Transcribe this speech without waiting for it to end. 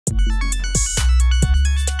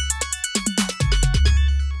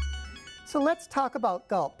So let's talk about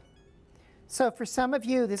Gulp. So for some of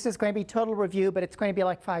you, this is going to be total review, but it's going to be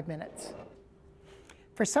like 5 minutes.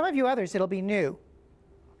 For some of you others, it'll be new.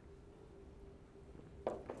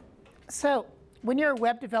 So when you're a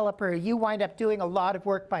web developer, you wind up doing a lot of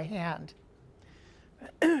work by hand.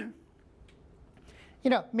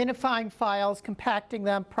 Minifying files, compacting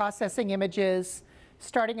them, processing images,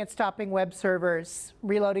 starting and stopping web servers,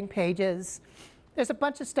 reloading pages. There's a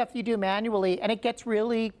bunch of stuff you do manually, and it gets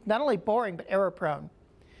really not only boring, but error-prone.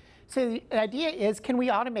 So the idea is, can we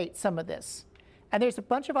automate some of this? And there's a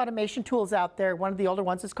bunch of automation tools out there. One of the older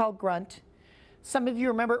ones is called Grunt. Some of you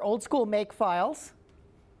remember old school make files,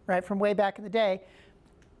 right, from way back in the day.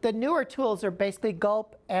 The newer tools are basically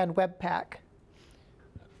Gulp and Webpack.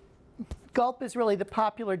 Gulp is really the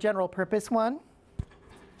popular general purpose one.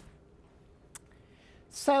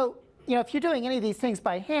 So if you're doing any of these things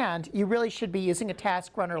by hand, you really should be using a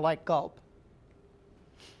task runner like Gulp.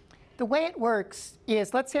 The way it works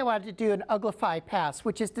is, let's say I wanted to do an Uglify pass,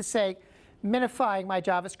 which is to say minifying my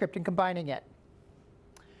JavaScript and combining it.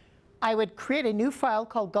 I would create a new file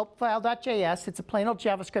called gulpfile.js. It's a plain old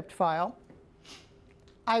JavaScript file.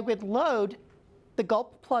 I would load the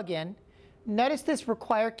Gulp plugin. Notice this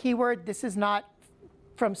require keyword. This is not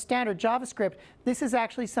from standard JavaScript. This is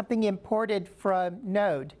actually something imported from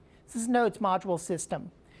Node. This is Node's module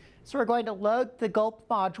system. So we're going to load the Gulp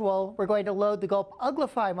module. We're going to load the Gulp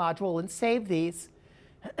Uglify module and save these.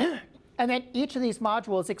 And then each of these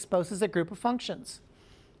modules exposes a group of functions.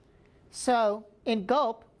 So in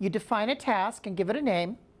Gulp, you define a task and give it a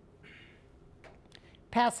name,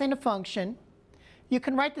 pass in a function. You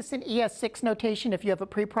can write this in ES6 notation if you have a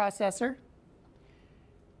preprocessor.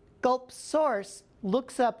 Gulp source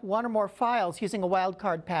looks up one or more files using a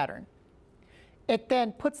wildcard pattern. It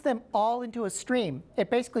then puts them all into a stream. It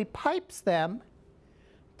basically pipes them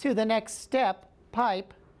to the next step,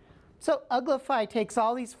 pipe. So Uglify takes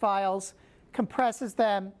all these files, compresses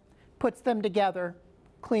them, puts them together,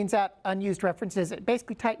 cleans out unused references. It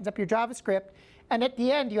basically tightens up your JavaScript. And at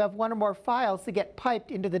the end, you have one or more files that get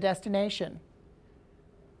piped into the destination.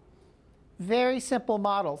 Very simple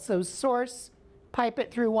model. So source, pipe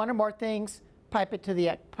it through one or more things, pipe it to the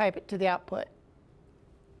output.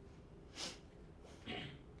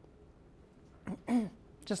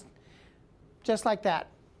 Just like that.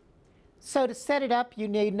 So to set it up, you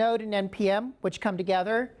need Node and NPM, which come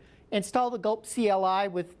together. Install the Gulp CLI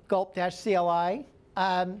with gulp-CLI.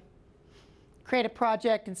 Create a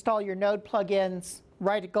project, install your Node plugins,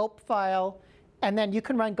 write a Gulp file, and then you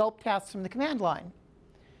can run Gulp tasks from the command line.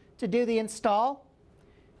 To do the install,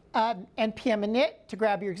 npm init to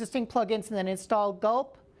grab your existing plugins and then install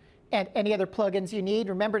Gulp and any other plugins you need.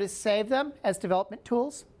 Remember to save them as development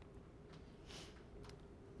tools.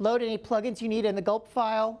 Load any plugins you need in the Gulp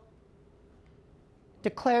file.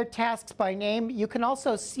 Declare tasks by name. You can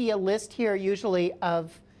also see a list here usually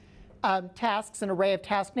of tasks, an array of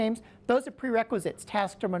task names. Those are prerequisites.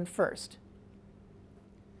 Tasks are run first.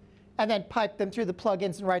 And then pipe them through the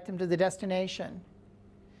plugins and write them to the destination.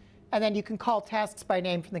 And then you can call tasks by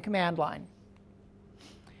name from the command line.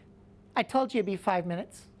 I told you it'd be 5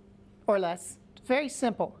 minutes or less. It's very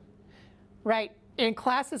simple, right? In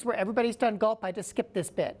classes where everybody's done Gulp, I just skipped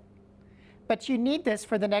this bit. But you need this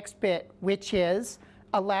for the next bit, which is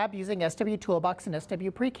a lab using SW Toolbox and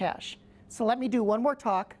SW Precache. So let me do one more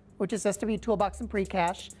talk, which is SW Toolbox and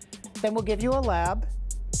Precache. Then we'll give you a lab,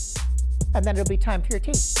 and then it'll be time for your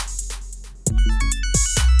tea.